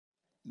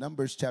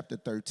Numbers chapter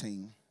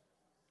 13.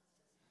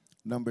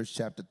 Numbers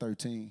chapter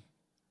 13.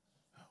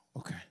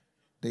 Okay,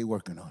 they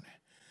working on it.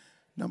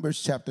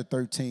 Numbers chapter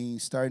 13,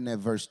 starting at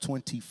verse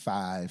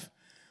 25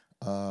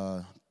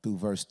 through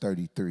verse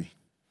 33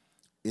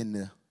 in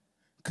the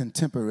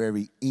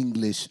contemporary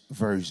English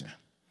version.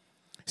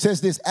 It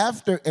says this: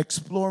 after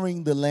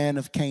exploring the land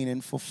of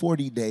Canaan for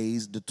 40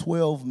 days, the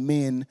 12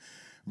 men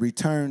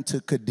returned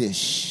to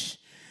Kadesh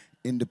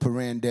in the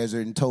Paran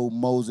desert and told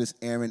Moses,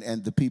 Aaron,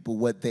 and the people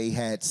what they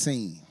had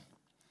seen.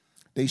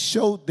 They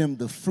showed them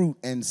the fruit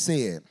and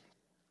said,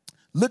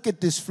 "Look at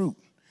this fruit.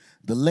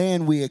 The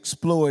land we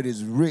explored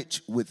is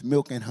rich with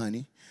milk and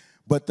honey,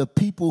 but the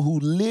people who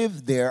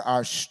live there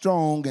are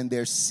strong and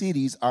their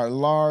cities are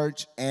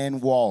large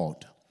and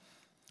walled.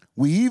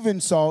 We even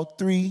saw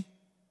 3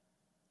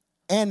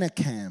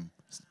 Anakim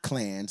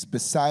clans.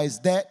 Besides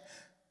that,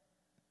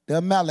 the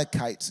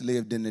Amalekites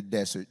lived in the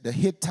desert. The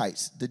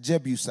Hittites, the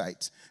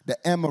Jebusites,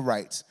 the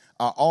Amorites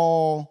are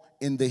all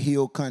in the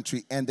hill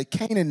country, and the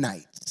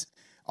Canaanites,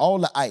 all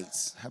the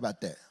ites. How about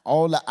that?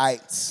 All the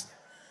ites.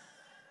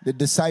 The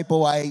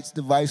disciple-ites,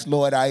 the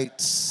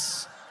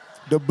vice-lordites,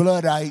 the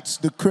bloodites,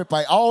 the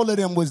Crippites, all of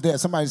them was there.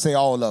 Somebody say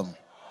all of them.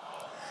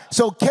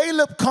 So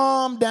Caleb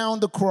calmed down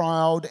the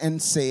crowd and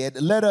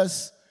said, let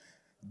us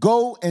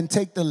go and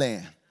take the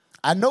land.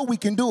 I know we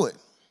can do it.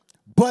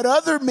 But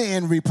other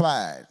men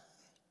replied,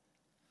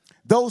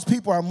 those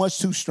people are much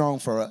too strong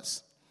for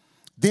us.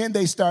 Then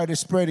they started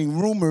spreading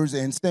rumors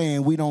and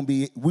saying we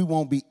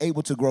won't be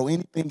able to grow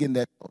anything in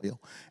that soil.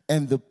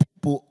 And the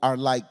people are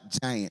like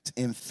giants.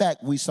 In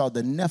fact, we saw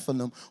the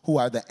Nephilim, who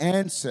are the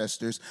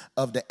ancestors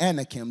of the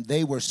Anakim.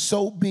 They were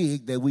so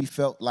big that we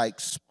felt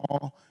like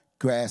small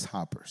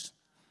grasshoppers.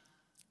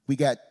 We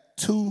got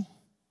 2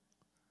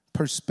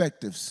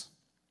 perspectives.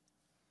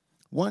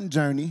 One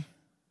journey,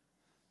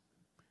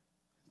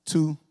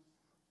 2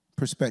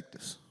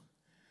 perspectives.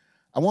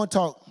 I want to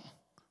talk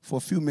for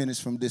a few minutes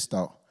from this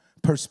thought.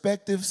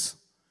 Perspectives,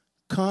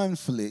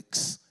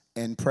 conflicts,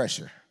 and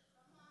pressure.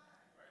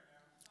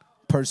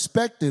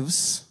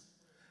 Perspectives,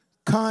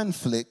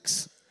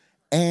 conflicts,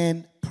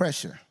 and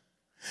pressure.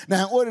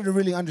 Now, in order to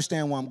really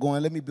understand where I'm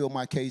going, let me build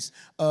my case.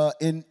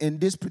 In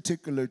this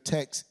particular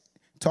text,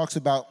 it talks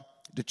about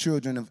the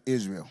children of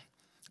Israel.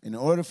 In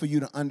order for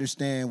you to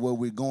understand where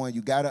we're going,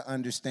 you got to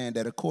understand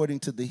that according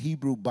to the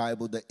Hebrew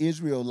Bible, the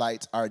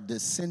Israelites are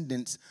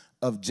descendants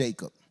of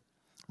Jacob,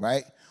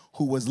 right?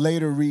 Who was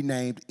later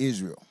renamed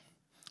Israel.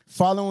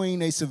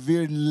 Following a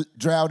severe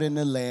drought in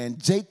the land,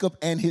 Jacob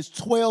and his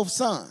 12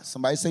 sons,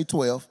 somebody say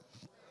 12,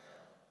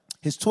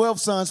 his 12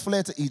 sons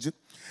fled to Egypt,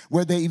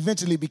 where they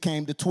eventually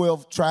became the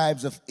 12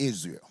 tribes of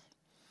Israel,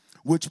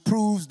 which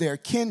proves their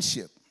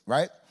kinship,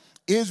 right?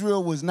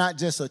 Israel was not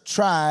just a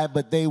tribe,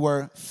 but they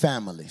were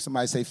family.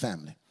 Somebody say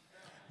family.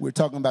 We're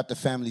talking about the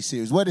family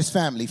series. What is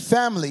family?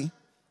 Family,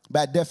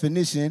 by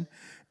definition,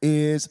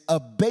 is a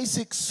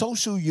basic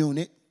social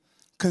unit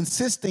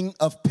consisting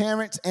of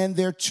parents and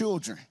their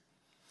children,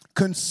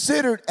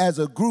 considered as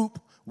a group,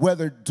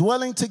 whether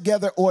dwelling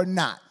together or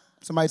not.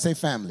 Somebody say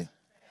family.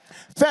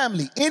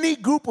 Family, any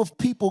group of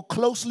people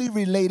closely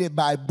related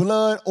by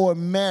blood or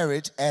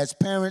marriage as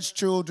parents,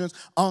 children,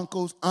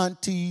 uncles,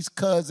 aunties,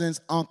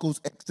 cousins, uncles,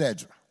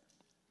 etc.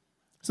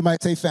 Somebody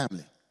say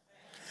family.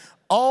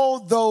 All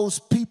those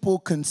people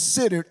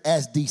considered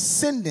as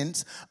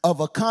descendants of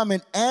a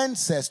common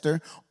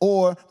ancestor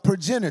or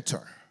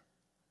progenitor.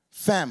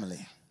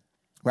 Family,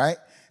 right?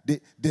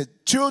 The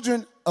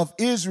children of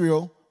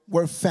Israel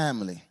were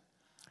family.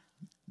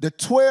 The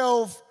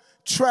 12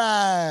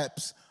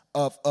 tribes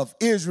of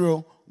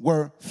Israel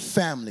were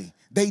family.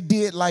 They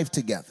did life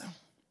together.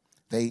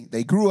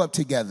 They grew up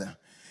together.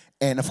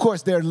 And of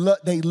course,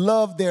 they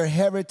loved their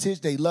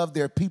heritage, they loved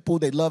their people,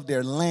 they loved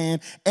their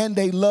land, and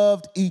they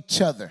loved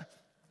each other.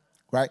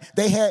 Right?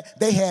 They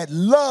had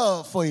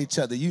love for each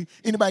other.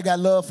 Anybody got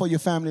love for your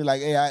family?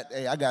 Like,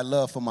 hey, I got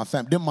love for my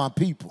family. They're my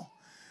people.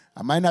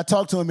 I might not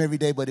talk to them every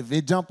day, but if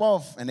they jump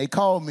off and they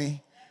call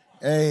me,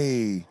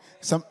 hey,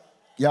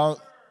 y'all,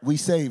 we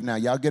saved now.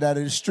 Y'all get out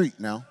of the street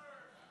now.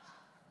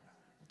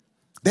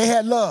 They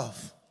had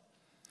love.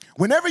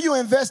 Whenever you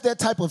invest that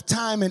type of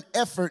time and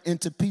effort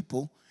into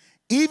people,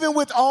 even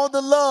with all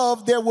the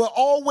love, there will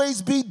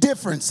always be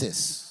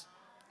differences.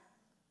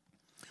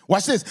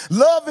 Watch this.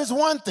 Love is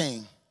one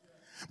thing,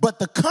 but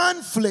the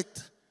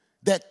conflict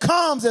that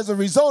comes as a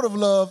result of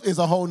love is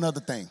a whole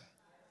nother thing.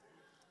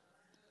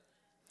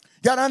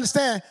 You got to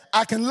understand,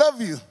 I can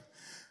love you,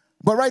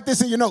 but write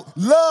this in your note.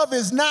 Love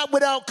is not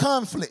without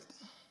conflict.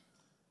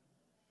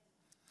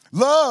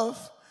 Love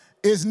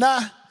is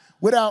not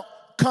without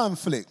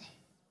conflict.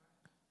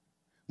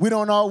 We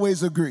don't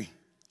always agree,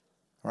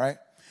 right?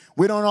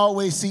 We don't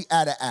always see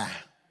eye to eye.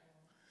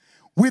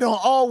 We don't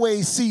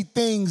always see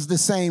things the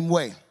same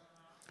way.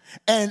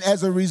 And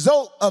as a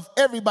result of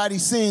everybody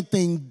seeing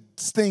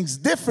things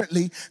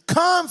differently,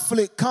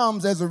 conflict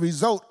comes as a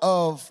result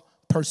of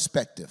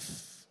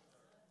perspective.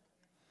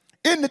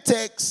 In the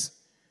text,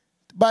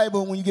 the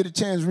Bible, when you get a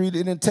chance to read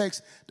it in the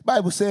text, the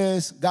Bible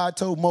says, God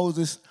told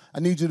Moses, I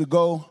need you to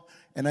go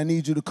and I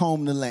need you to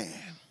comb the land.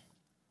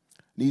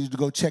 needed to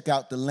go check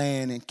out the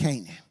land in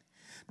Canaan.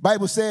 The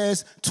Bible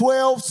says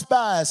 12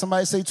 spies.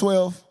 Somebody say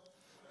 12.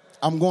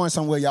 I'm going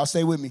somewhere. Y'all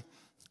stay with me.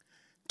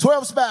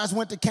 12 spies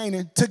went to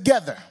Canaan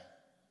together.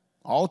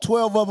 All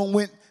 12 of them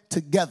went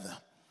together.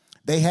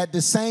 They had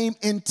the same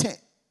intent.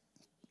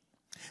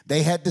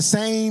 They had the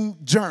same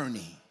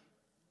journey.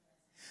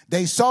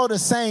 They saw the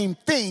same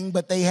thing,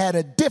 but they had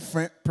a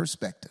different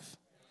perspective.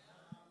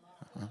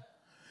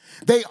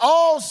 They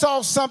all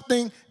saw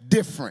something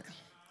different.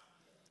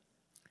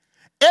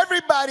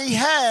 Everybody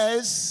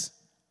has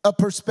a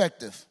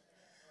perspective.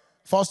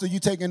 Foster, you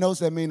taking notes?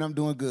 That means I'm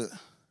doing good.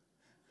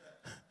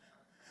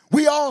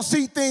 We all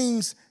see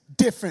things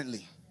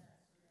differently.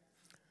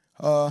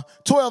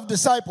 12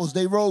 disciples,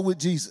 they rode with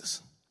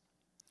Jesus.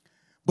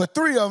 But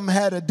 3 of them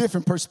had a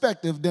different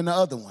perspective than the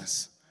other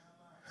ones.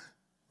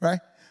 Right?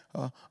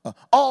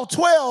 All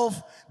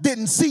 12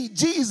 didn't see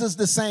Jesus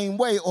the same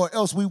way, or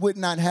else we would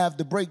not have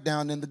the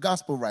breakdown in the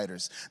gospel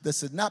writers. The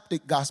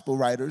synoptic gospel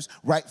writers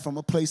write from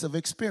a place of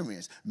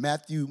experience.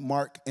 Matthew,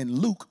 Mark, and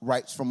Luke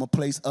writes from a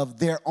place of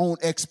their own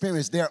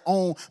experience, their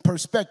own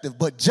perspective.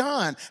 But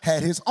John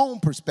had his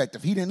own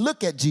perspective. He didn't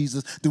look at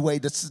Jesus the way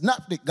the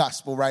synoptic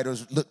gospel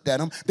writers looked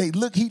at him. He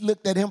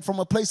looked at him from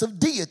a place of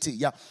deity.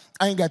 Yeah,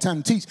 I ain't got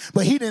time to teach,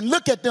 but he didn't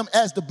look at them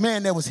as the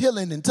man that was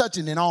healing and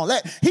touching and all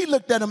that. He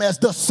looked at him as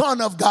the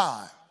Son of God.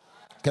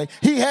 Okay,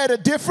 he had a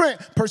different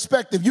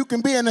perspective. You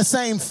can be in the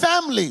same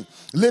family,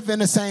 live in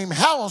the same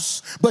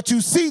house, but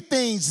you see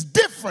things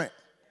different.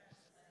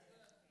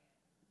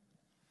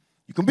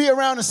 You can be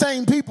around the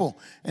same people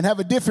and have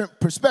a different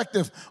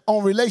perspective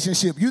on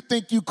relationship. You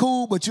think you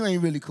cool, but you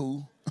ain't really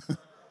cool.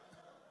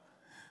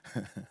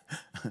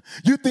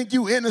 You think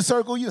you in the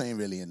circle, you ain't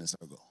really in the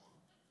circle.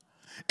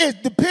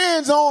 It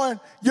depends on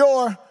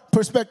your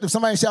perspective.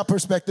 Somebody shout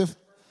perspective.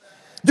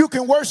 You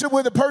can worship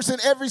with a person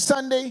every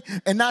Sunday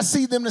and not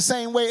see them the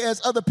same way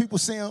as other people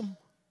see them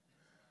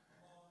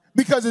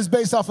because it's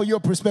based off of your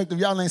perspective.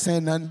 Y'all ain't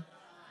saying nothing.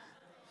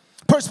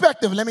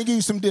 Perspective, let me give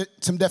you some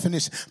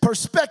definition.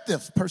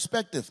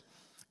 Perspective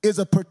is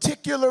a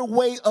particular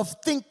way of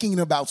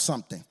thinking about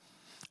something,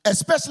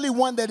 especially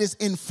one that is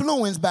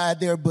influenced by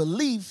their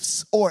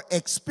beliefs or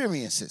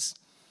experiences.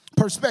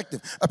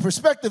 Perspective. A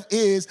perspective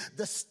is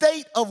the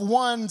state of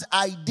one's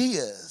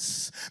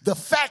ideas, the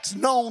facts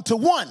known to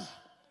one.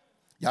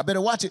 Y'all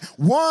better watch it.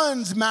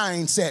 One's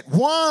mindset,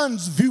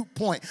 one's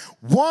viewpoint,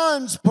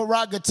 one's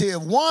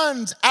prerogative,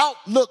 one's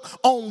outlook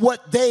on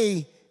what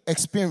they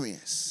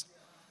experience.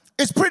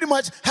 It's pretty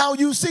much how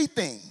you see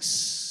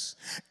things.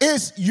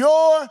 It's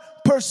your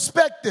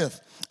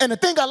perspective. And the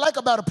thing I like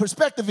about a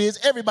perspective is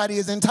everybody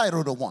is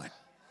entitled to one.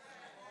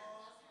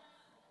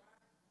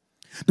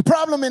 The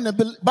problem in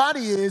the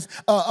body is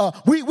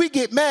we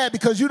get mad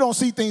because you don't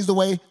see things the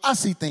way I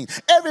see things.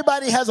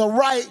 Everybody has a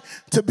right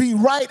to be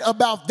right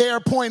about their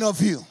point of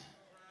view.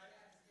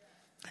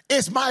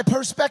 It's my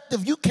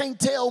perspective. You can't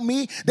tell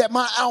me that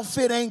my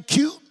outfit ain't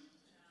cute.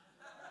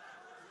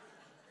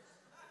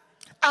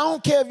 I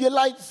don't care if you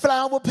like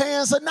flower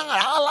pants or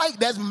not.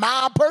 That's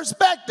my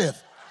perspective.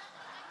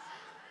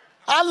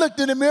 I looked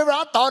in the mirror,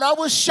 I thought I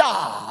was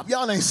sharp.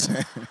 Y'all ain't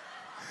saying.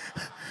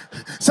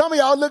 Some of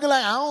y'all looking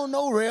like, I don't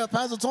know, Rev,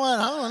 Pastor Twine,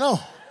 I don't know.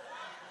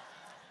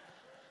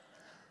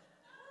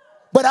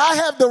 But I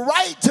have the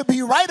right to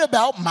be right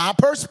about my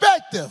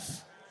perspective.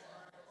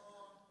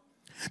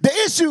 The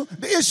issue,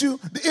 here's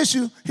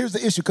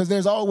the issue, because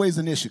there's always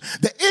an issue.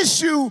 The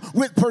issue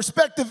with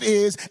perspective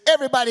is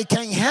everybody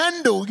can't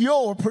handle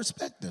your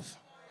perspective.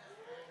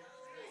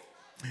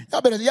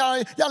 Y'all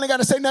ain't got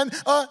to say nothing.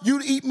 You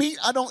eat meat,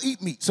 I don't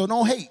eat meat, so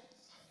don't hate.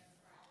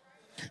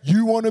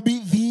 You want to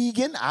be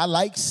vegan? I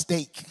like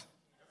steak.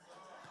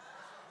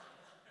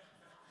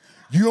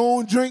 You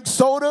don't drink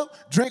soda?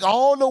 Drink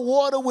all the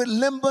water with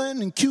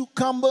lemon and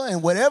cucumber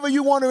and whatever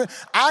you want to.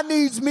 I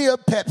needs me a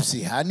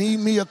Pepsi.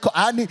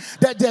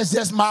 That's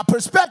just my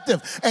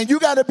perspective. And you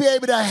got to be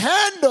able to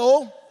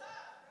handle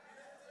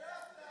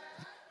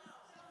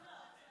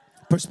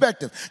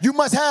perspective. You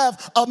must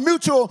have a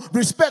mutual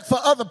respect for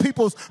other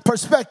people's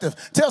perspective.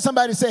 Tell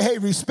somebody, say, hey,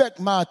 respect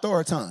my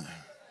authority.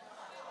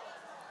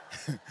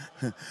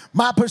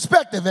 My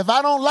perspective. If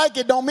I don't like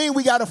it, don't mean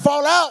we got to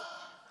fall out.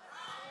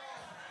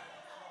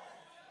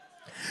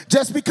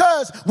 Just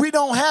because we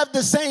don't have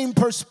the same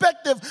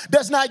perspective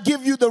does not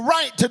give you the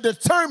right to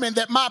determine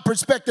that my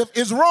perspective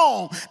is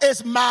wrong.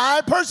 It's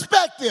my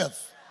perspective.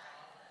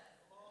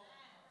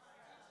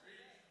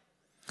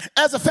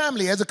 As a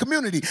family, as a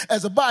community,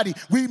 as a body,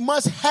 we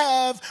must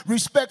have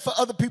respect for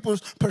other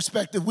people's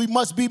perspective. We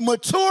must be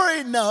mature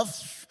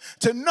enough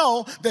to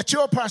know that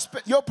your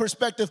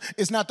perspective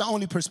is not the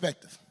only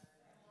perspective.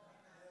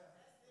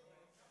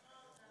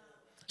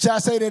 Shall I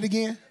say that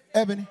again,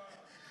 Ebony?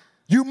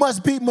 You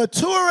must be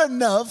mature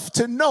enough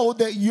to know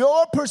that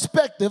your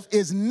perspective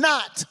is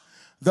not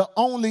the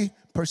only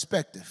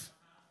perspective.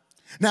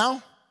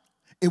 Now,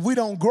 if we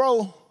don't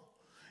grow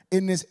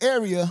in this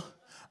area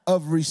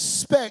of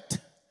respect,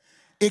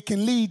 it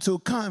can lead to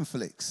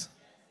conflicts.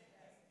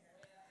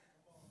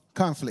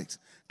 A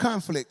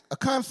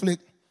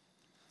conflict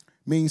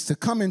means to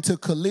come into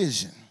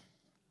collision.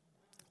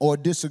 or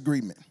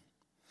disagreement.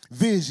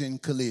 Vision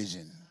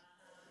collision.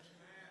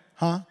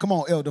 Huh? Come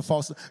on, Elder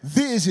Foster.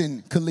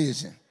 Vision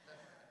collision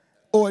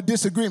or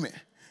disagreement.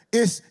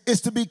 It's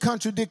to be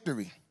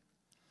contradictory.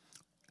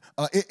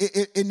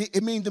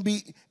 It means to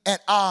be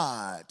at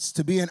odds,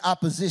 to be in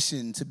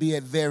opposition, to be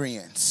at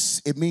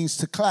variance. It means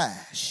to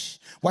clash.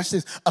 Watch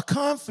this. A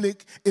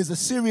conflict is a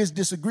serious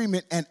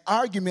disagreement and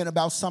argument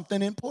about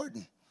something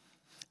important.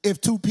 If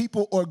two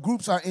people or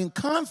groups are in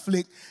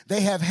conflict,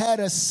 they have had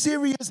a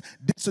serious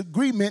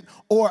disagreement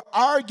or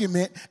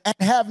argument and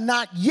have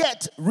not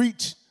yet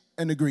reached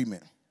an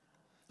agreement.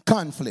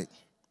 Conflict.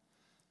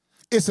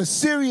 It's a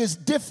serious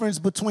difference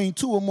between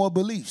two or more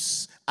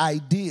beliefs,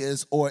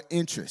 ideas, or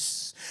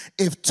interests.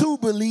 If two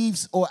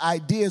beliefs or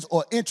ideas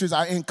or interests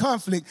are in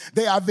conflict,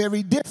 they are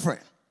very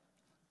different.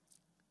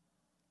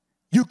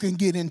 You can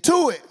get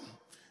into it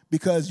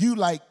because you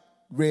like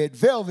red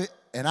velvet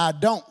and I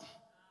don't.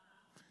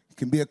 It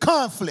can be a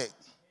conflict.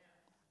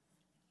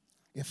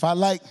 If I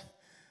like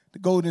the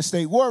Golden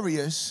State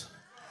Warriors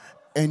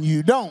and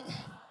you don't.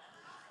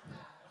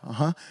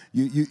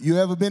 You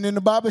ever been in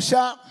the barber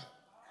shop?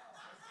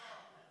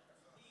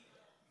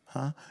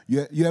 Huh?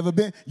 You ever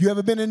been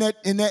in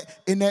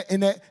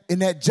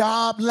that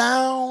job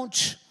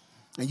lounge?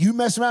 And you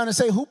mess around and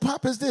say, who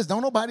pop is this?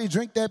 Don't nobody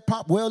drink that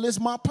pop. Well, it's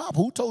my pop.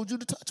 Who told you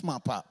to touch my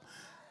pop?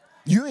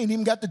 You ain't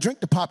even got to drink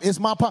the pop. It's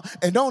my pop.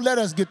 And don't let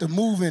us get to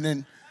moving.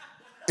 And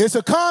it's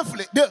a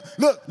conflict.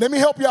 Look, let me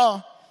help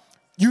y'all.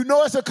 You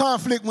know it's a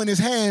conflict when his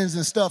hands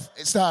and stuff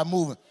start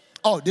moving.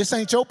 Oh, this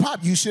ain't your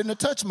pop. You shouldn't have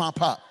touched my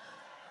pop.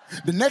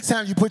 The next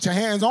time you put your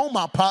hands on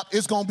my pop,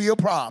 it's going to be a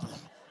problem.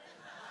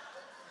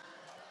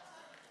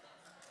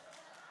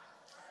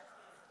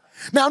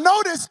 Now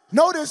notice,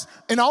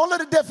 in all of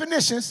the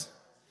definitions,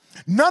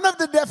 none of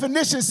the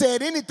definitions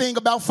said anything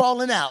about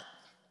falling out.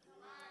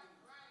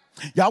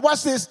 Y'all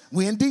watch this.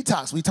 We in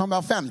detox. We talking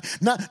about family.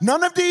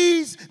 None of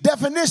these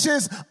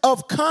definitions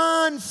of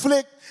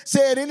conflict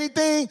said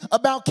anything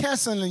about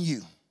canceling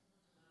you,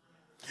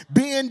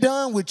 being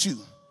done with you,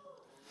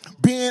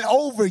 being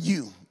over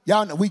you.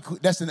 Y'all know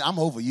I'm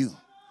over you.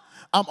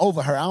 I'm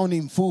over her. I don't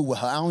even fool with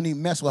her. I don't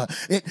even mess with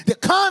her. The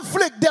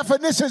conflict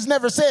definitions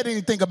never said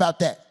anything about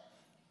that.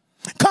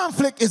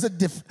 Conflict is a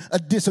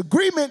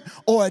disagreement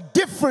or a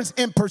difference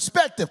in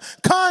perspective.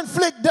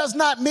 Conflict does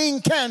not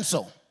mean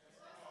cancel.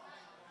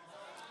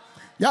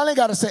 Y'all ain't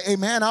got to say, hey,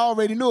 man, I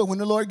already knew it when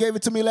the Lord gave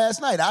it to me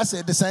last night. I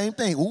said the same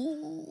thing.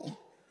 Ooh.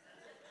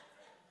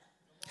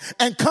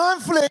 And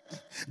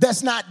conflict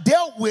that's not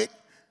dealt with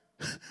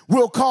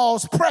will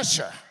cause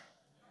pressure.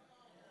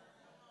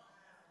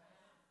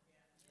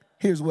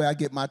 Here's where I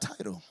get my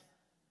title.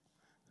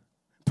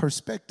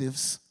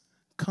 Perspectives,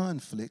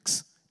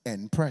 conflicts,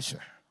 and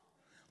pressure.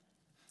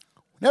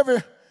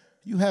 Whenever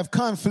you have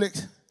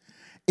conflict,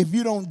 if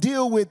you don't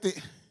deal with it,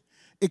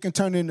 it can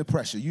turn into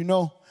pressure. You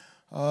know,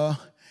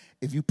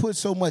 if you put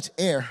so much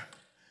air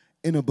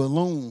in a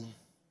balloon,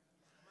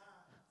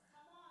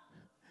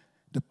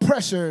 the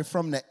pressure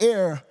from the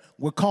air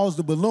will cause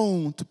the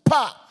balloon to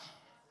pop.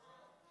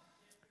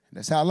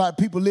 That's how a lot of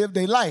people live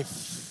their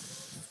life.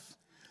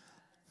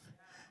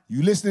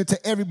 You listening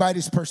to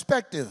everybody's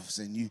perspectives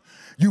and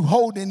you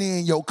holding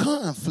in your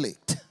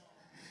conflict.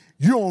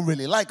 You don't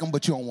really like them,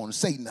 but you don't want to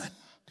say nothing.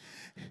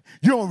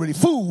 You don't really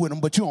fool with them,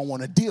 but you don't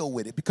want to deal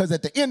with it. Because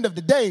at the end of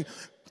the day,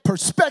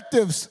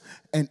 perspectives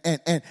and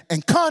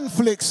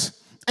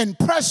conflicts and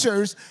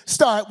pressures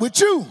start with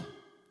you.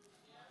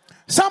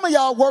 Some of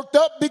y'all worked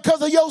up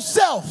because of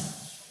yourself.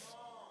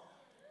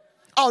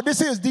 Oh,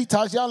 this is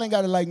detox. Y'all ain't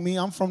got it like me.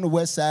 I'm from the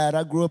west side.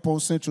 I grew up on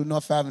Central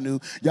North Avenue.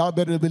 Y'all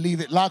better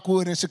believe it.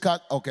 Lockwood and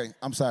Chicago. Okay,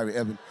 I'm sorry,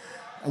 Evan.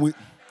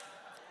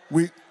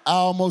 I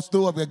almost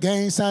threw up a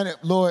gang sign.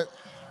 Lord,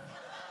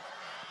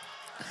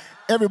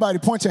 everybody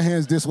point your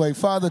hands this way.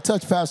 Father,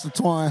 touch Pastor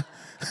Twine.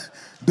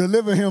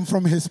 Deliver him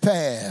from his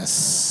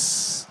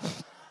past.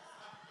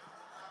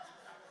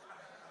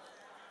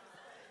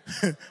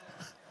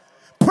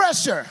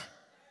 Pressure.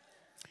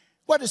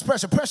 What is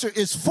pressure? Pressure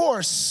is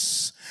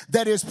force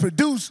that is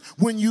produced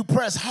when you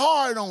press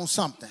hard on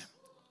something.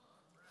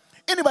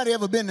 Anybody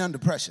ever been under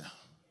pressure?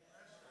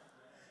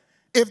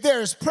 If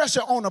there is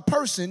pressure on a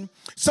person,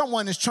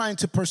 someone is trying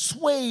to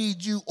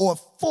persuade you or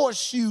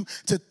force you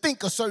to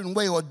think a certain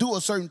way or do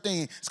a certain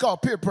thing. It's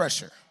called peer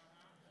pressure.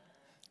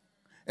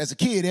 As a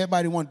kid,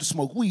 everybody wanted to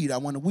smoke weed. I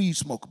wanted a weed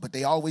smoker, but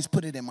they always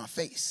put it in my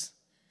face.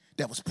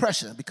 That was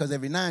pressure because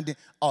every now and then,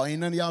 oh, ain't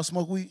none of y'all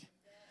smoke weed?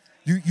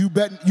 You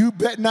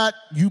bet not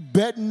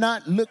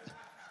look.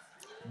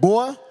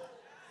 Boy,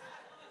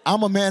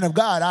 I'm a man of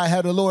God. I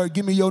had the Lord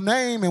give me your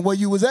name and where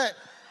you was at.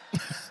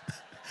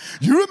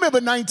 You remember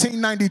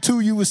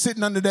 1992, you was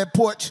sitting under that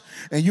porch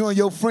and you and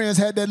your friends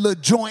had that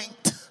little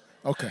joint.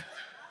 Okay.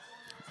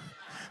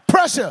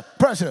 Pressure.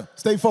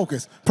 Stay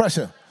focused.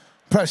 Pressure.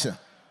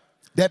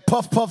 That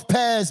puff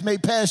pass may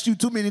pass you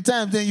too many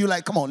times, then you're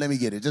like, come on, let me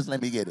get it. Just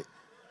let me get it.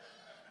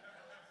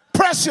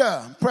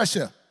 Pressure.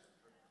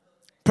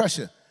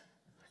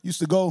 Used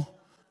to go,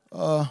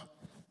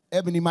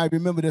 Ebony might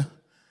remember the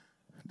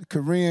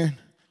Korean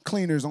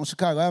cleaners on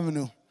Chicago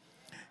Avenue.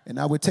 and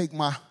I would take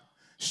my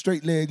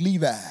straight leg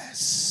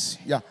Levi's.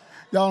 Y'all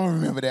don't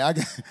remember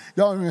that.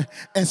 Y'all remember.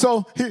 And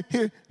so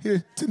here,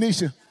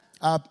 Tanisha,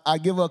 I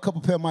give her a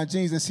couple pair of my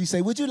jeans, and she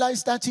say, "Would you like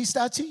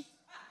starchy?"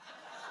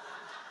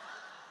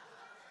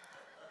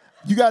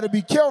 You got to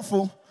be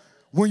careful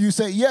when you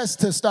say yes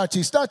to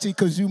starchy,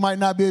 because you might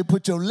not be able to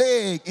put your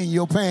leg in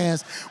your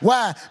pants.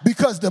 Why?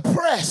 Because the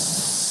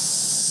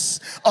press,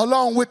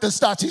 along with the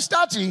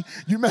starchy,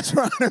 you mess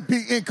around and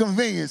be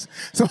inconvenienced.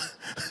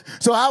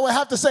 So I would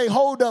have to say,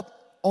 hold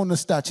up on the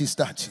starchy.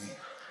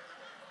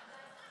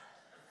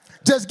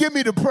 Just give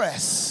me the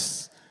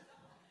press.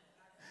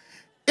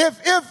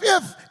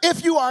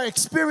 If you are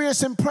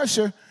experiencing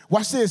pressure,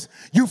 watch this,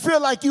 you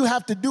feel like you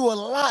have to do a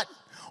lot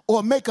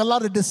or make a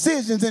lot of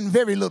decisions in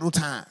very little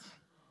time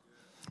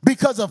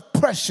because of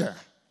pressure.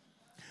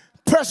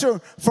 Pressure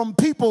from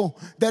people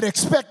that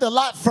expect a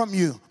lot from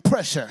you.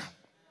 Pressure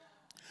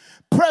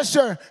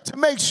to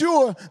make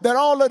sure that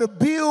all of the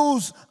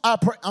bills are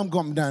I'm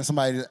going down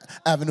somebody's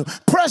avenue.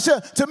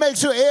 Pressure to make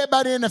sure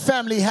everybody in the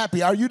family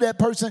happy. Are you that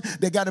person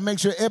that got to make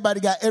sure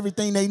everybody got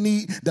everything they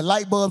need? The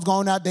light bulb's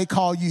going out, they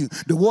call you.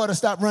 The water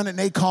stopped running,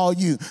 they call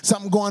you.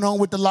 Something going on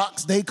with the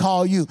locks, they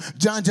call you.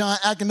 John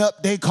acting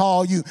up, they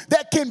call you.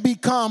 That can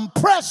become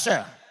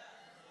pressure.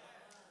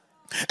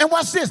 And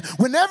watch this.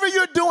 Whenever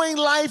you're doing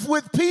life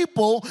with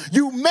people,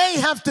 you may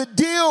have to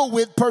deal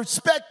with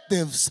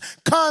perspectives,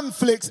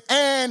 conflicts,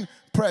 and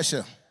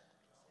pressure.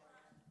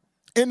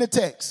 In the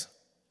text,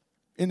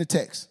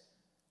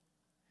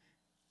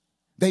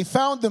 they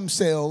found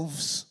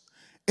themselves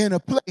in a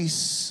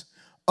place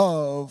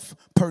of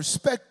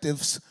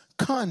perspectives,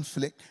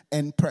 conflict,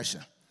 and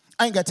pressure.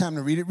 I ain't got time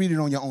to read it. Read it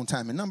on your own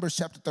time. In Numbers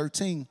chapter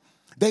 13,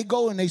 they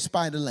go and they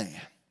spy the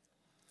land.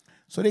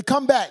 So they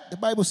come back. The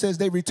Bible says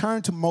they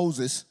return to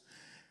Moses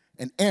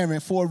and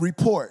Aaron for a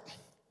report.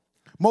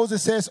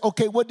 Moses says,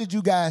 okay, what did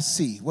you guys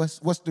see?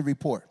 What's the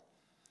report?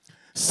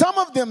 Some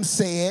of them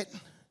said,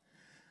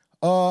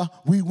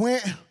 we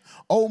went,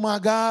 oh my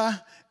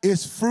God,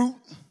 it's fruit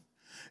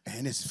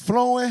and it's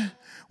flowing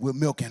with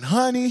milk and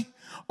honey.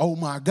 Oh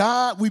my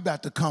God, we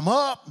about to come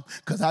up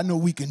because I know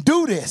we can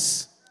do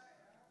this.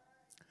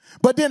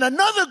 But then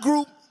another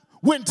group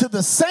went to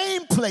the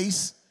same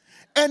place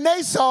and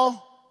they saw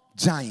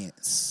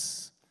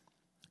giants,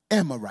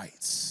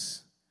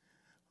 Amorites,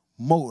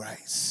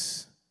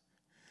 Morites.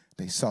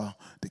 They saw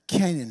the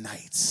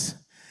Canaanites.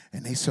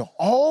 And they saw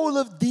all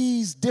of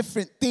these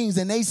different things.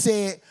 And they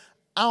said,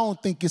 I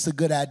don't think it's a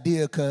good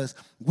idea because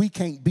we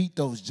can't beat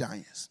those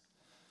giants.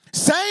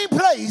 Same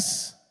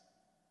place,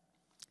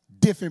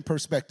 different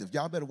perspective.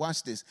 Y'all better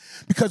watch this.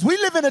 Because we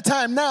live in a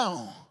time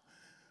now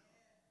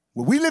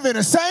where we live in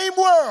the same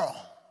world,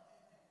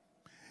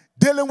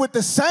 dealing with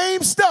the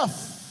same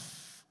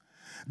stuff,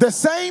 the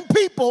same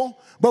people,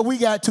 but we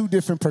got two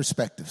different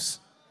perspectives.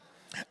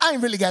 I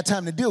ain't really got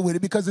time to deal with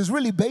it because it's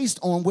really based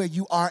on where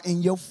you are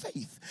in your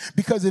faith.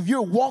 Because if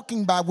you're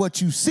walking by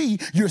what you see,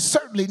 you're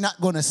certainly not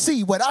going to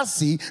see what I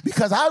see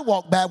because I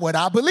walk by what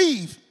I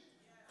believe.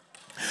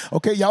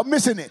 Okay, y'all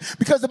missing it.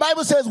 Because the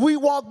Bible says we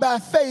walk by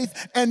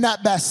faith and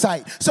not by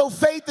sight. So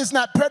faith is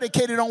not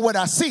predicated on what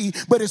I see,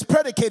 but it's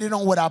predicated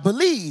on what I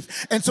believe.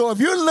 And so if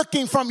you're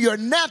looking from your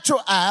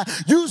natural eye,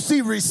 you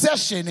see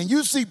recession and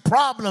you see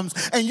problems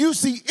and you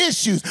see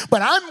issues.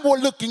 But I'm more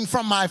looking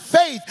from my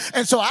faith.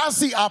 And so I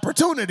see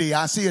opportunity.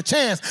 I see a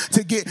chance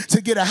to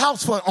get a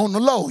house on the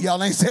low.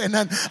 Y'all ain't saying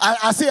nothing.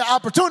 I see an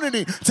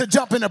opportunity to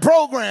jump in a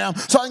program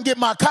so I can get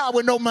my car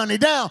with no money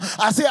down.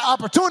 I see an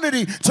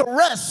opportunity to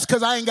rest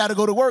because I ain't got to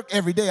go to work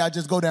every day. I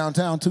just go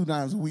downtown 2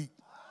 times a week.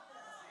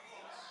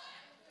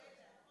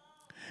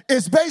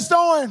 It's based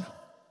on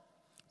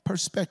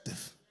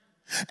perspective.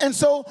 And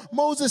so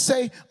Moses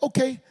say,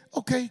 okay,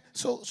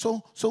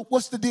 so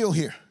what's the deal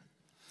here?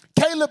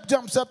 Caleb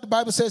jumps up. The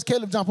Bible says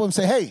Caleb jump up and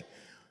say, hey,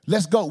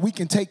 let's go. We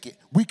can take it.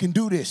 We can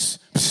do this.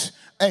 Psst.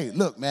 Hey,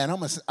 look, man,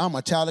 I'm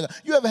a child of God.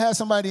 You ever had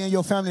somebody in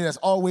your family that's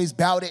always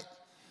doubted?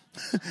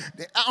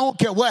 I don't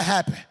care what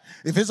happened.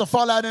 If it's a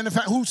fallout in the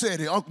family, who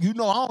said it? Oh,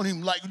 I don't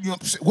even like you.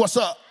 What's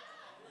up?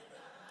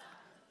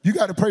 You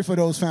got to pray for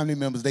those family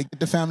members. They get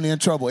the family in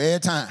trouble every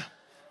time.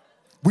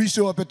 We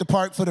show up at the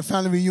park for the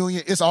family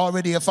reunion. It's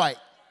already a fight.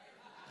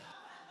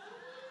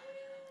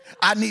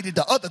 I needed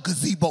the other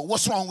gazebo.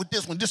 What's wrong with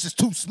this one? This is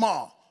too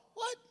small.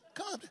 What?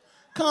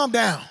 Calm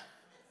down.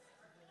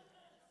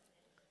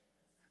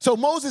 So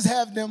Moses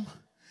have them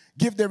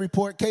give their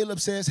report. Caleb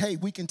says, hey,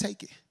 we can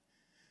take it.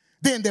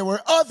 Then there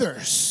were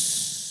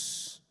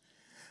others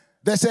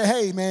that said,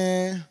 hey,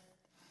 man,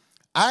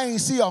 I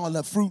ain't see all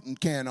the fruit and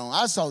can on.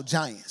 I saw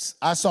giants.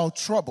 I saw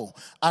trouble.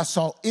 I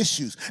saw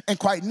issues. And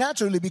quite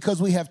naturally,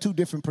 because we have two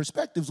different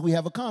perspectives, we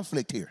have a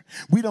conflict here.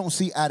 We don't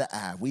see eye to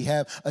eye. We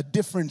have a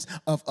difference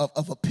of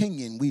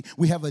opinion.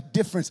 We have a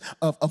difference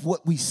of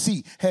what we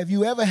see. Have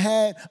you ever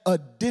had a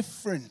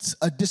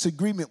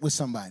disagreement with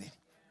somebody?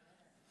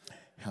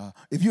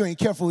 If you ain't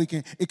careful, it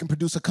can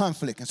produce a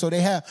conflict. And so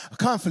they have a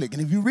conflict.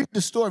 And if you read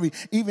the story,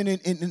 even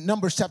in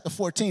Numbers chapter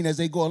 14, as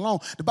they go along,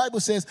 the Bible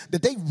says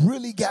that they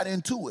really got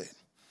into it.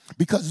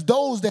 Because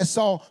those that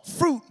saw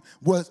fruit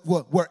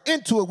were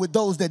into it with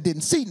those that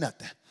didn't see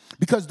nothing.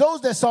 Because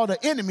those that saw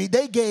the enemy,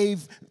 they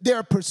gave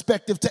their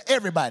perspective to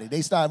everybody.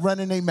 They started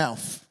running their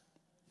mouth.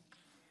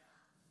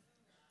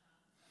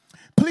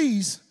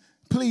 Please,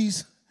 I'm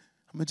going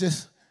to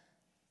just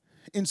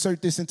insert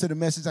this into the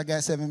message. I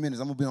got 7 minutes.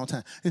 I'm going to be on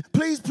time.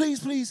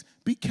 Please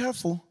be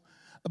careful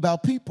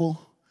about people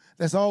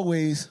that's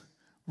always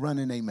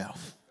running their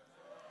mouth.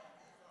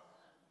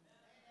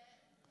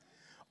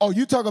 Oh,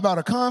 you talk about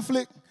a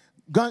conflict?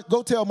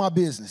 Go tell my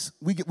business.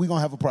 We going to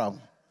have a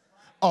problem.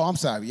 Oh, I'm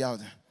sorry, y'all.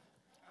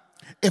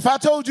 If I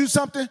told you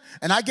something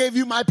and I gave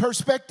you my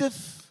perspective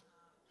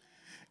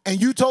and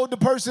you told the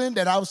person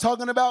that I was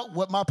talking about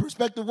what my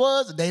perspective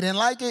was, they didn't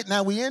like it,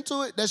 now we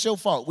into it, that's your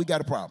fault. We got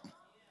a problem.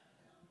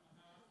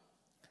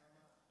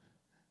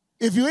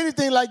 If you're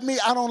anything like me,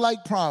 I don't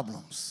like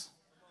problems.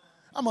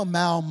 I'm a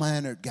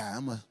mild-mannered guy.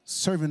 I'm a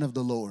servant of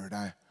the Lord.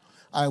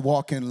 I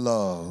walk in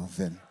love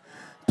and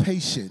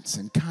patience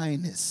and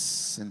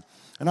kindness,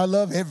 and I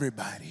love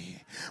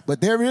everybody. But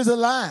there is a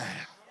line.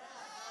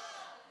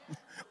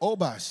 Oh,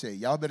 Bashe,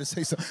 y'all better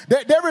say something.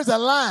 There is a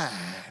line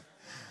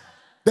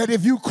that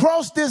if you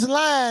cross this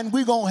line,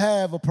 we're going to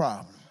have a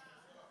problem.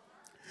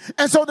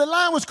 And so the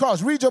line was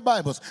crossed. Read your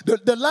Bibles.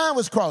 The line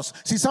was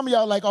crossed. See, some of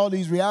y'all like all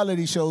these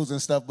reality shows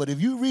and stuff, but if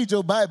you read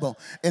your Bible,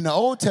 in the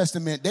Old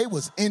Testament, they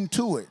was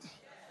into it.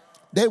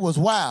 They was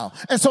wild.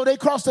 And so they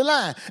crossed the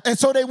line. And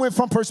so they went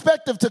from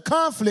perspective to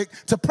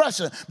conflict to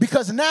pressure.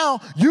 Because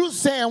now you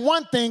saying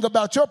one thing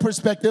about your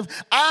perspective,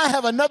 I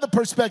have another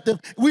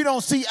perspective, we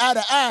don't see eye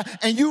to eye,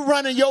 and you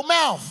running your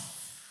mouth.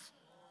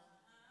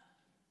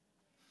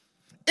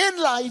 In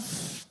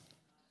life,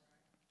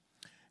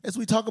 as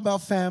we talk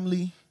about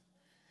family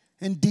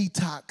and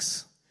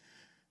detox,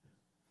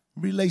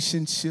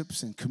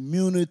 relationships and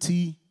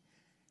community,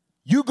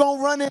 you're going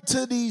to run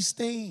into these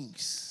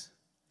things.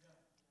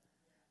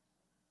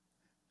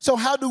 So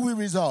how do we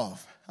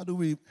resolve? How do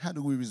we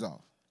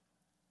resolve?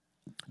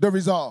 The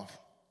resolve.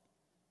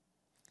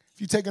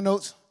 If you're taking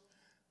notes,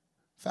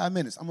 5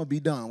 minutes. I'm going to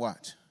be done.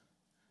 Watch.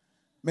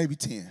 Maybe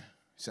 10,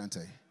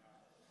 Shantae.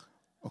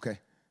 Okay.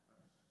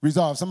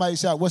 Resolve. Somebody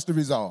shout, what's the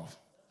resolve?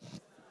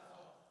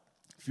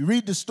 If you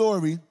read the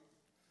story, it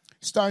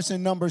starts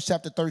in Numbers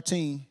chapter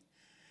 13,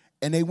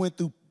 and they went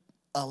through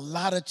a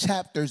lot of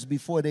chapters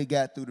before they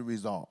got through the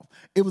resolve.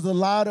 It was a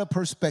lot of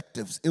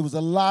perspectives. It was a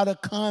lot of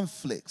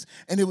conflicts,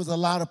 and it was a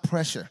lot of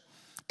pressure.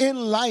 In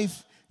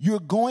life, you're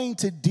going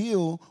to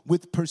deal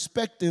with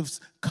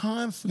perspectives,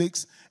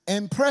 conflicts,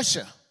 and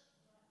pressure.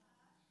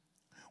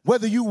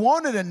 Whether you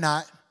want it or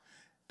not,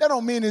 that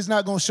don't mean it's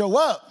not going to show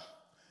up,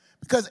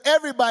 because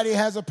everybody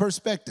has a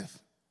perspective.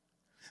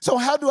 So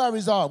how do I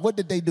resolve? What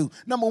did they do?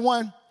 Number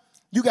one,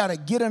 you got to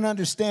get an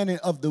understanding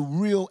of the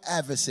real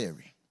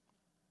adversary.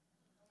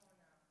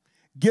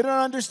 Get an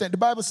understanding. The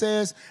Bible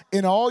says,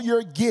 in all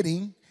your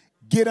getting,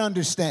 get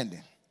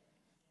understanding.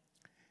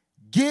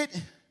 Get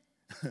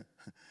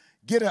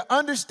an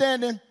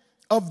understanding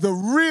of the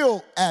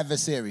real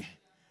adversary.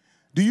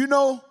 Do you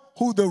know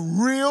who the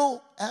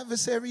real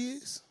adversary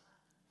is?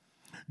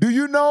 Do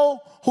you know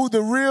who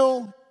the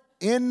real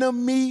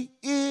enemy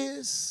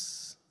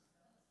is?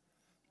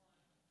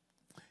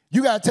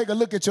 You got to take a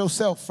look at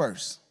yourself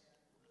first.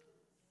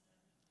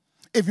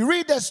 If you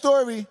read that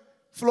story,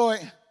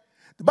 Floyd,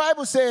 the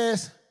Bible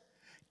says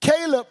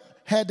Caleb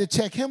had to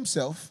check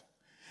himself,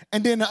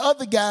 and then the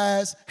other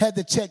guys had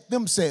to check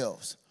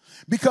themselves.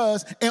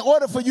 Because in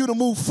order for you to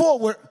move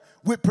forward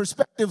with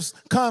perspectives,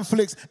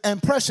 conflicts,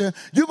 and pressure,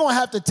 you're going to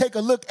have to take a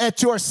look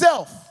at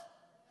yourself.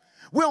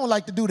 We don't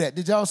like to do that.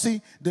 Did y'all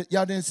see?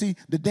 Y'all didn't see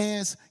the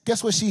dance?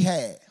 Guess what she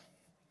had?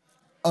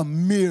 A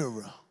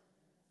mirror.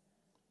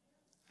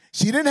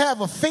 She didn't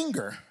have a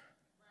finger.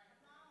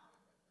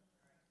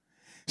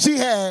 She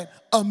had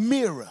a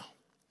mirror.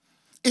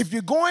 If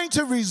you're going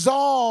to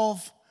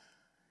resolve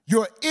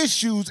your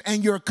issues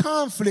and your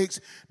conflicts,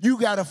 you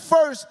got to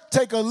first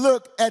take a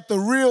look at the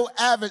real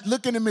average.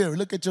 Look in the mirror.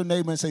 Look at your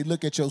neighbor and say,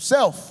 look at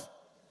yourself.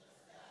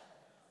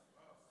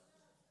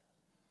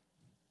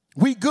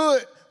 We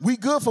good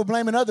for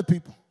blaming other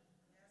people.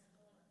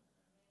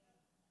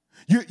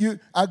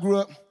 I grew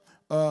up,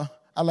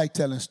 I like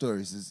telling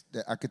stories.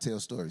 I could tell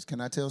stories. Can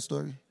I tell a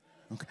story?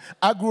 Okay.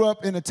 I grew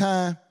up in a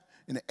time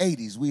in the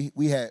 80s.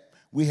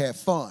 We had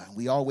fun.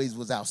 We always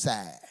was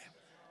outside.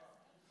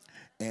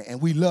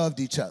 And we loved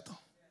each other,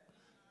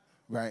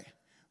 right?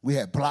 We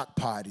had block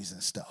parties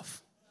and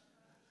stuff.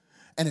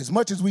 And as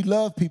much as we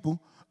loved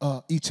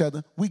each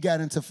other, we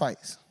got into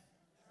fights.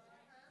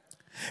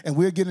 And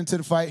we'll get into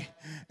the fight,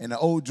 and the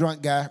old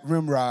drunk guy,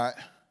 Rimrod,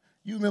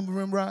 you remember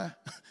Rimrod?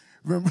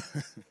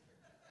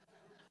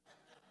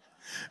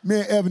 Me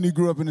and Ebony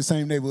grew up in the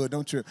same neighborhood,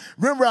 don't trip.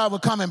 Rimrod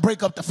would come and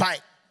break up the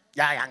fight.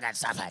 Y'all got to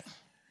stop fighting.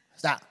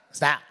 Stop.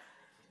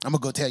 I'm going to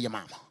go tell your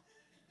mama.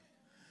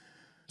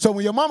 So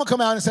when your mama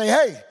come out and say,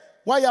 hey,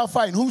 why y'all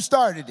fighting? Who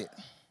started it?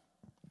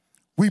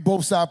 We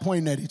both start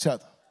pointing at each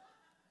other.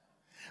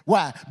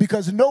 Why?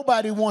 Because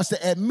nobody wants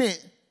to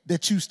admit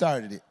that you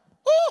started it.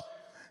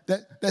 Woo!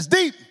 That's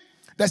deep.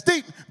 That's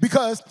deep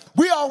because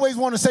we always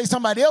want to say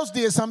somebody else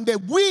did something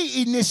that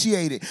we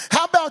initiated.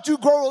 How about you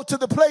grow to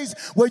the place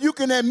where you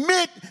can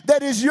admit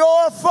that it's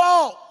your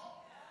fault?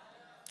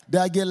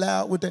 Did I get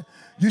loud with that?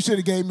 You should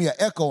have gave me an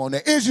echo on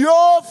that. It's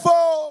your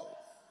fault.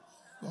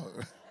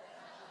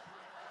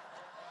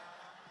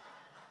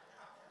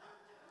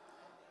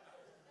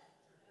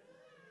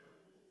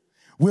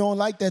 We don't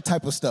like that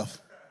type of stuff.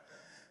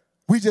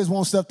 We just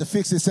want stuff to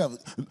fix itself.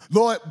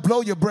 Lord,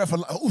 blow your breath,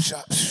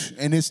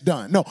 and it's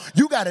done. No,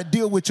 you got to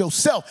deal with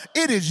yourself.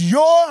 It is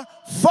your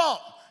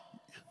fault.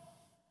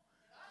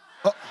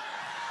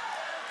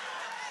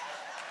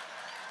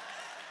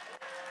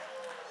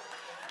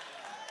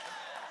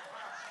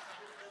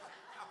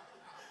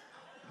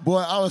 Boy,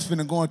 I was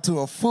finna go into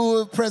a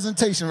full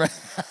presentation right.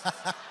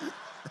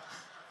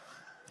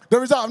 The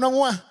result, number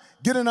one,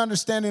 get an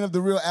understanding of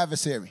the real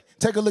adversary.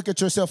 Take a look at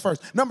yourself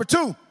first. Number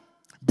two,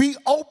 be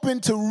open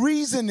to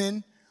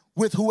reasoning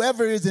with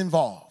whoever is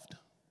involved.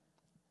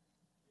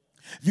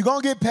 If you're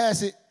going to get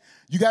past it,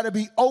 you got to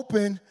be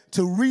open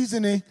to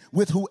reasoning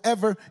with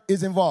whoever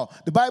is involved.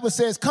 The Bible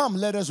says, come,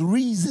 let us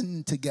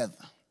reason together.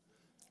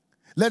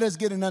 Let us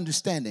get an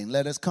understanding.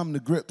 Let us come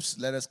to grips.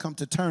 Let us come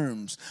to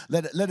terms.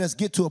 Let us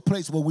get to a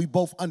place where we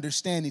both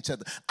understand each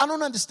other. I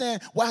don't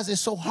understand why is it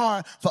so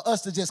hard for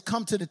us to just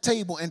come to the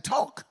table and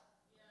talk.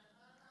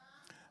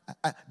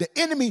 The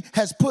enemy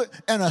has put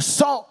an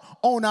assault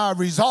on our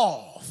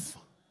resolve,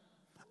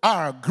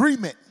 our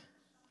agreement.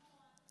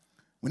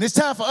 When it's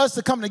time for us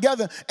to come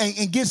together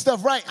and get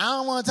stuff right, I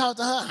don't want to talk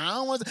to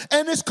her.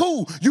 And it's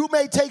cool. You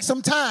may take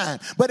some time.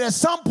 But at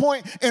some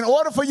point, in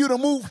order for you to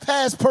move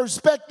past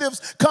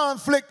perspectives,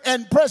 conflict,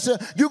 and pressure,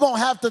 you're going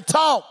to have to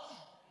talk.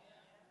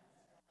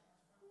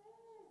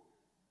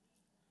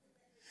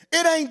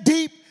 It ain't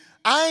deep.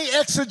 I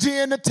ain't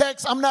exegeting the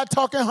text. I'm not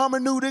talking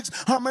hermeneutics,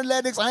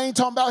 homiletics. I ain't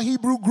talking about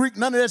Hebrew, Greek,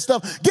 none of that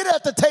stuff. Get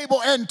at the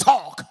table and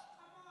talk.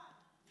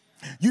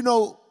 You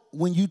know,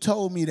 when you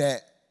told me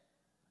that,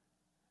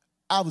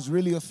 I was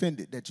really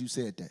offended that you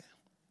said that.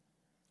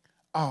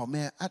 Oh,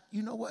 man,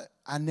 you know what?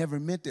 I never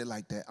meant it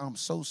like that. I'm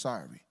so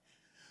sorry.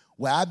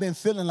 Well, I've been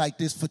feeling like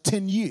this for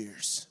 10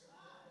 years.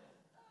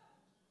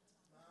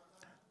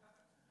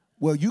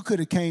 Well, you could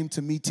have came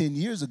to me 10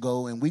 years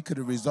ago and we could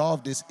have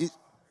resolved this.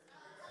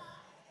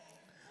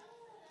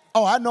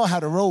 Oh, I know how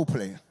to role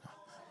play.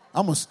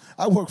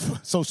 I work for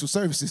social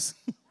services.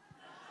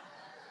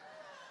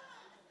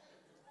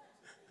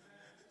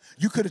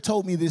 You could have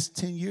told me this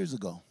 10 years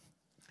ago.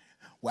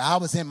 Well, I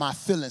was in my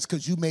feelings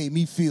because you made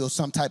me feel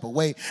some type of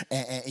way,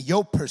 and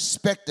your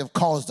perspective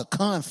caused a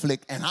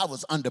conflict, and I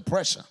was under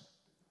pressure.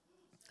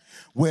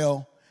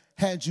 Well,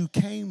 had you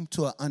came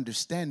to an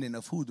understanding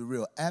of who the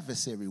real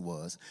adversary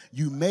was,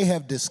 you may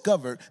have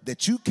discovered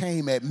that you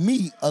came at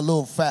me a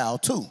little foul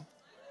too.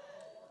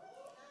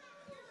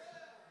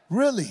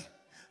 Really?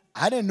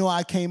 I didn't know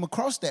I came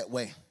across that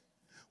way.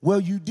 Well,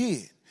 you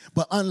did.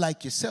 But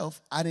unlike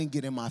yourself, I didn't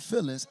get in my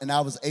feelings, and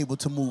I was able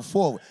to move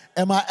forward.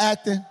 Am I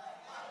acting?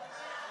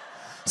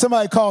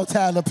 Somebody call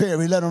Tyler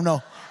Perry, let him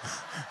know.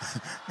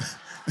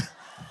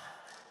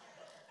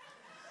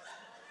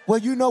 Well,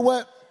 you know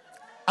what?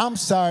 I'm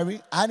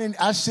sorry.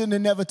 I shouldn't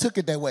have never took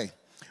it that way.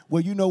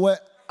 Well, you know what?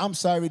 I'm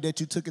sorry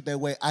that you took it that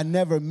way. I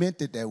never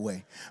meant it that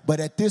way. But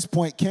at this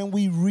point, can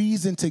we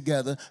reason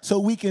together so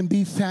we can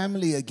be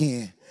family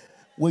again?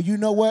 Well, you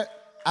know what?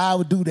 I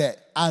will do that.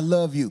 I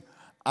love you.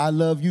 I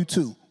love you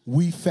too.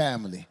 We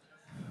family.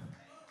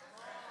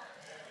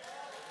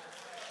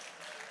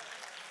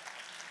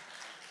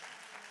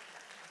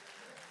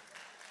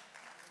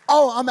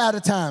 Oh, I'm out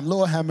of time.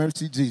 Lord have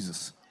mercy,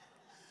 Jesus.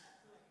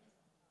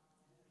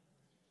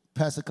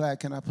 Pastor Clyde,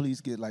 can I please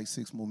get like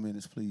 6 more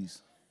minutes,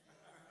 please?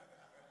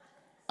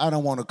 I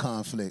don't want a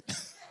conflict.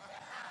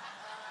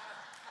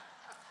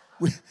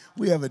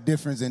 We have a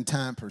difference in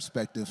time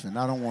perspective, and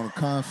I don't want a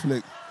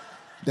conflict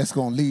that's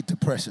going to lead to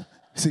pressure.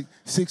 See,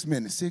 6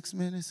 minutes, 6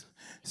 minutes,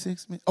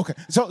 6 minutes. Okay,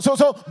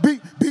 so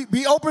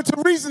be open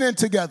to reasoning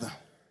together.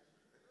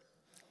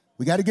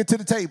 We got to get to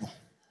the table.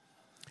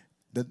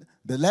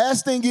 The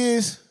last thing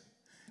is,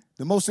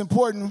 the most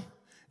important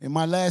in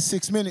my last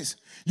 6 minutes,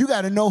 you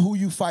got to know who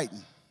you're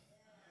fighting.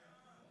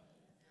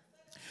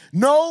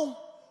 Know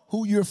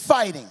who you're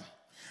fighting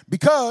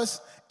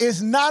because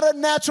it's not a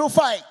natural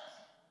fight.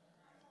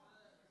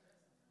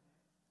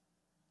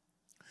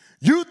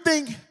 You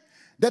think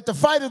that the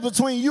fight is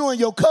between you and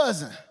your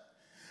cousin,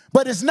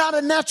 but it's not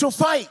a natural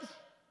fight.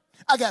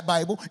 I got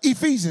Bible,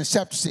 Ephesians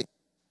chapter 6.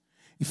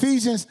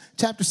 Ephesians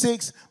chapter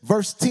 6,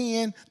 verse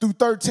 10 through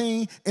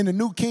 13 in the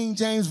New King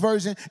James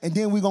Version, and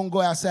then we're going to go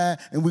outside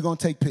and we're going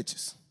to take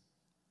pictures.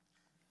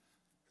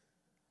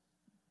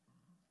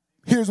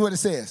 Here's what it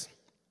says.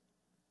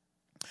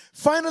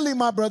 Finally,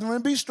 my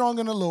brethren, be strong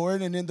in the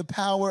Lord and in the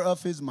power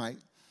of his might.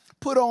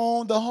 Put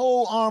on the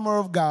whole armor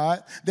of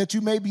God that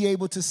you may be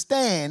able to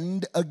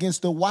stand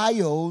against the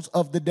wiles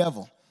of the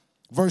devil.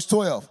 Verse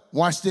 12,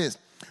 watch this.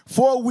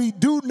 For we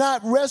do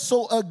not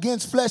wrestle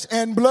against flesh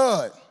and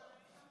blood.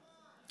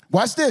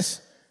 Watch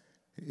this.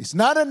 It's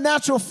not a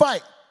natural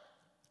fight,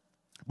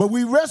 But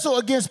we wrestle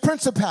against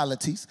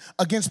principalities,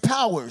 against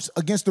powers,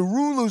 against the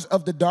rulers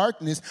of the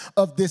darkness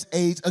of this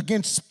age,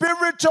 against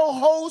spiritual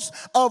hosts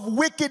of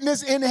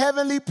wickedness in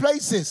heavenly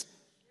places.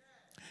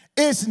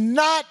 It's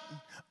not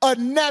a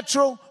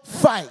natural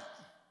fight.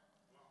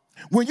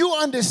 When you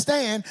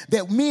understand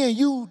that me and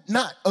you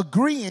not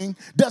agreeing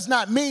does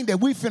not mean that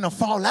we finna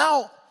fall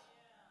out,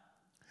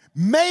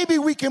 maybe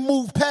we can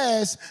move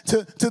past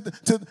to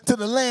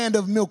the land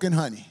of milk and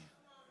honey.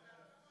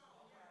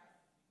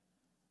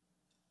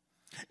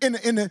 In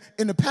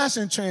the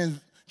Passion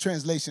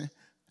Translation,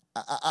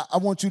 I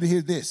want you to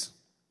hear this.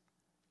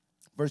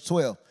 Verse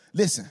 12.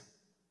 Listen.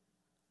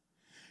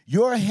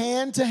 Your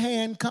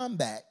hand-to-hand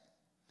combat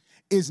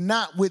is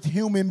not with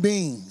human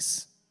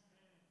beings,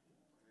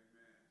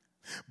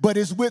 but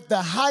it's with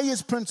the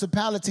highest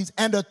principalities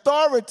and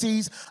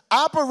authorities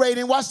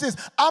operating, watch this,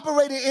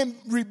 operating in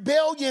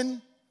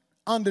rebellion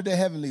under the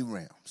heavenly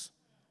realms.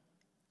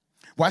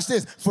 Watch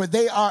this. For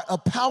they are a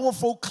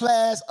powerful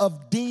class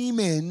of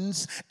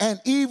demons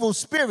and evil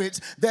spirits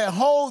that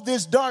hold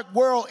this dark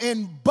world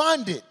in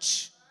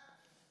bondage.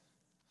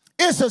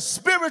 It's a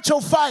spiritual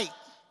fight.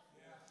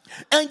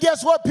 And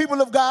guess what,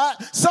 people of God?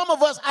 Some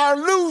of us are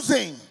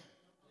losing.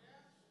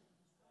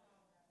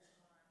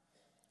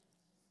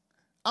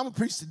 I'm going to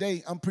preach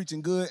today. I'm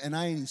preaching good, and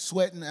I ain't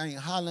sweating, I ain't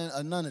hollering,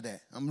 or none of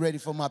that. I'm ready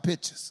for my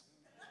pictures.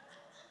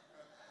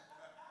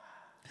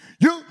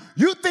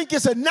 You think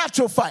it's a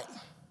natural fight.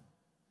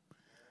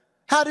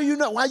 How do you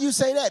know? Why you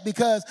say that?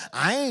 Because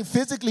I ain't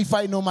physically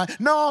fighting on my...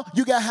 No,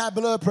 you got high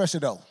blood pressure,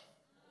 though.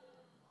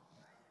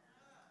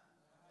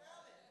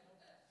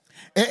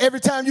 And every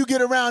time you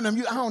get around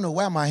them, I don't know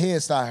why my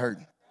head start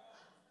hurting.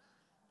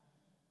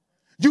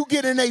 You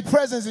get in their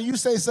presence and you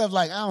say stuff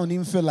like, I don't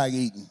even feel like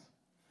eating.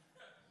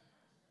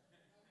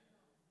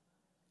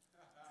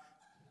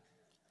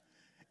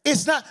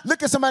 It's not,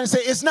 look at somebody and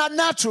say, it's not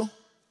natural.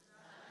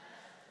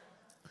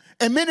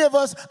 And many of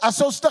us are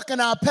so stuck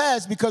in our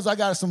past because I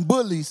got some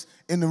bullies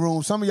in the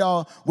room. Some of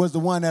y'all was the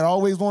one that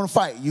always want to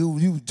fight.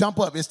 You jump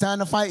up. It's time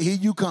to fight. Here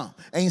you come.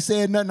 Ain't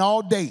said nothing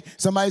all day.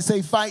 Somebody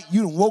say fight.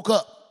 You done woke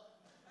up.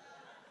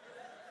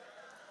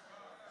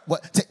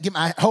 What?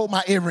 Hold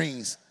my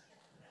earrings.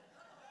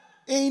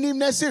 It ain't even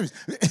that serious.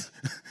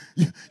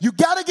 You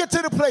got to get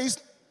to the place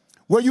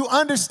where you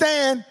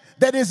understand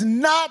that it's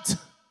not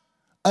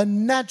a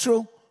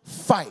natural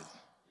fight.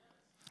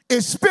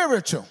 It's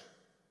spiritual.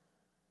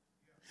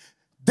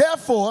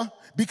 Therefore,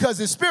 because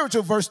it's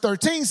spiritual, verse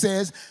 13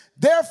 says,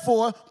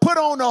 therefore, put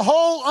on the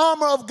whole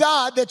armor of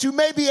God that you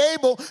may be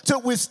able to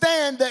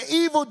withstand the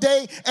evil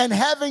day, and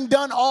having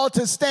done all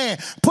to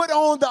stand. Put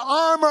on the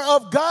armor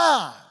of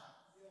God.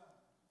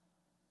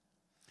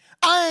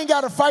 I ain't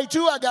got to fight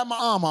you. I got my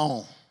armor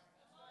on.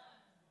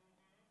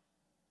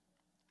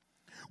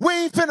 We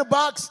ain't finna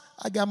box.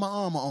 I got my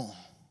armor on.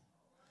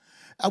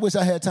 I wish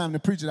I had time to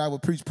preach it. I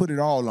would preach, put it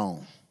all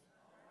on.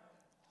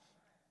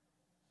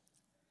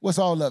 What's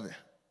all of it?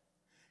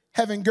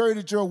 Having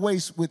girded your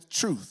waist with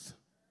truth.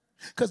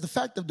 Because the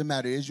fact of the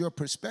matter is, your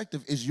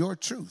perspective is your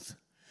truth.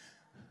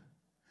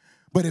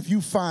 But if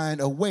you find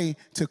a way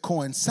to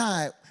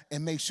coincide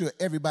and make sure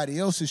everybody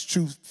else's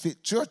truth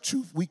fits your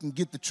truth, we can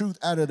get the truth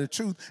out of the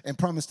truth and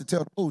promise to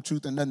tell the whole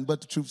truth and nothing but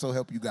the truth, so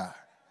help you God.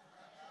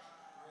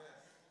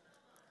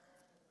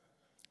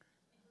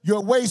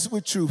 Your waist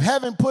with truth.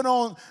 Having put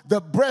on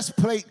the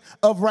breastplate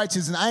of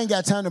righteousness. I ain't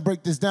got time to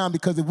break this down,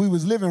 because if we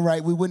was living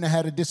right, we wouldn't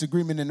have had a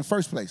disagreement in the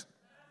first place.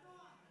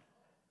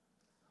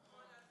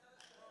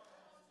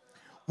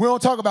 We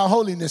don't talk about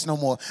holiness no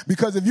more,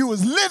 because if you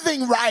was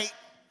living right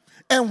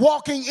and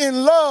walking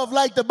in love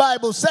like the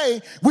Bible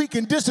say, we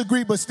can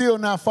disagree but still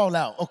not fall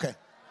out. Okay.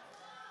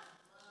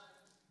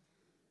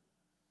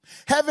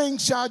 Having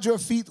shod your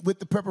feet with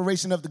the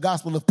preparation of the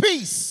gospel of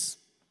peace.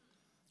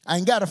 I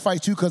ain't got to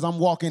fight you because I'm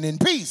walking in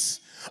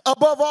peace.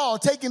 Above all,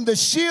 taking the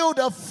shield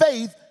of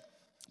faith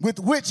with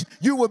which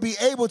you will be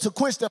able to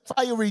quench the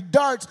fiery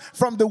darts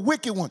from the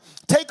wicked one.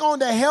 Take on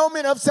the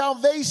helmet of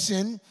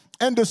salvation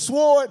and the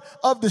sword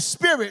of the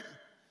Spirit,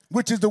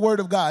 which is the word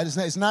of God.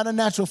 It's not a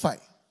natural fight.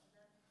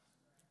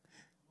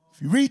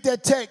 If you read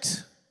that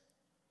text,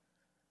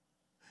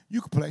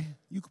 you can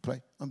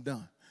play. I'm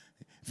done.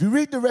 If you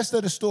read the rest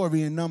of the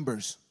story in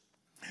Numbers,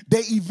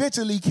 they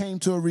eventually came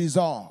to a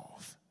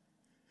resolve.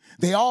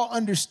 They all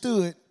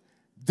understood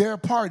their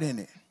part in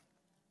it,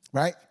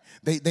 right?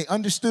 They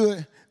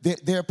understood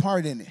their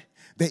part in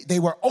it. They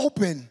were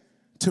open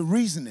to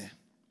reasoning.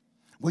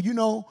 Well, you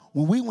know,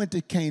 when we went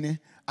to Canaan,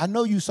 I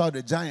know you saw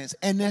the giants,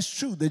 and that's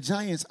true. The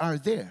giants are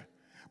there.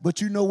 But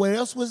you know what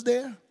else was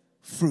there?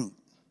 Fruit.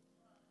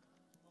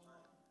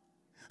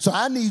 So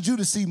I need you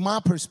to see my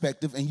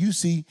perspective, and you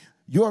see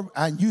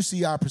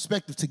our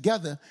perspective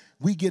together.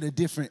 We get a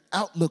different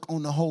outlook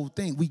on the whole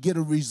thing. We get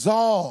a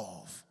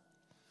resolve.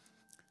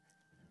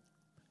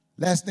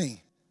 Last thing.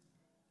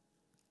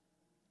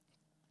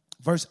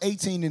 Verse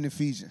 18 in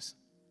Ephesians.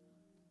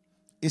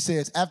 It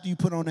says, after you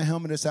put on the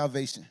helmet of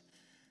salvation,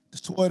 the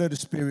sword of the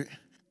Spirit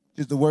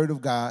is the word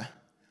of God.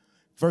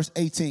 Verse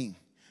 18.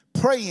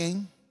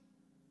 Praying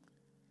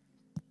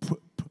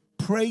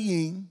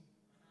praying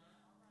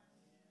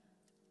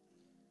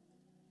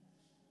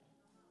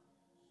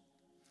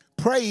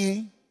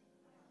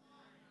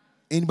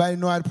Anybody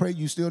know how to pray?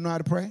 You still know how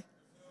to pray?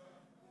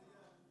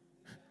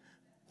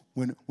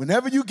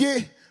 Whenever you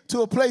get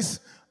to a place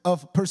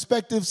of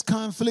perspectives,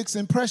 conflicts,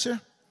 and pressure,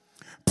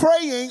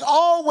 praying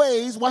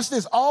always, watch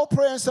this, all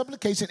prayer and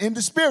supplication in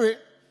the spirit,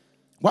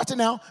 watch it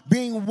now,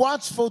 being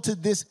watchful to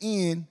this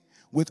end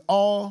with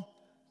all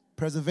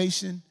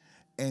preservation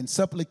and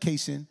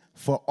supplication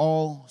for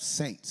all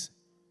saints.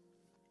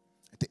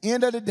 At the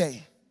end of the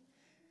day,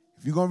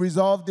 if you're going to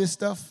resolve this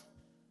stuff,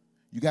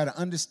 you got to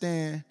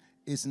understand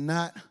it's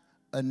not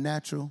a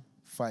natural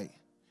fight.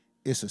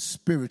 It's a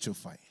spiritual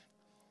fight.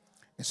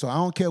 And so I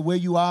don't care where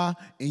you are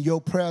in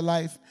your prayer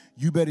life,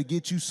 you better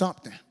get you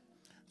something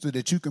so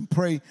that you can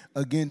pray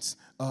against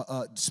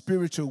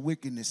spiritual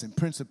wickedness and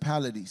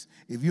principalities.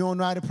 If you don't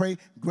know how to pray,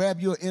 grab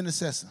your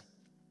intercessor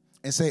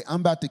and say,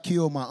 I'm about to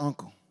kill my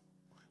uncle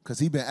because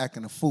he been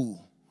acting a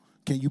fool.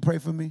 Can you pray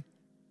for me?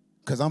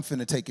 Because I'm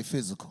finna take it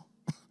physical.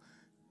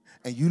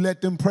 And you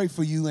let them pray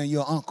for you and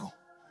your uncle.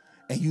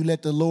 And you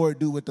let the Lord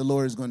do what the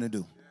Lord is going to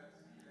do.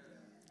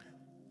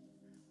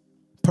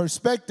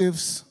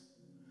 Perspectives,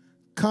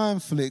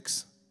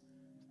 conflicts,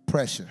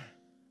 pressure.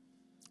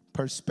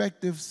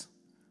 Perspectives,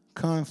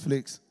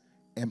 conflicts,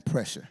 and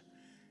pressure.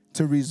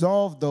 To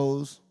resolve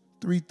those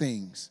three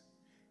things,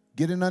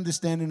 get an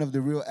understanding of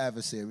the real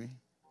adversary,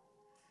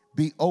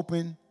 be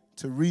open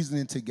to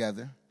reasoning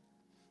together,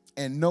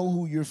 and know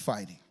who you're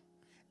fighting.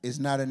 It's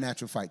not a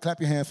natural fight. Clap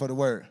your hand for the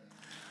word.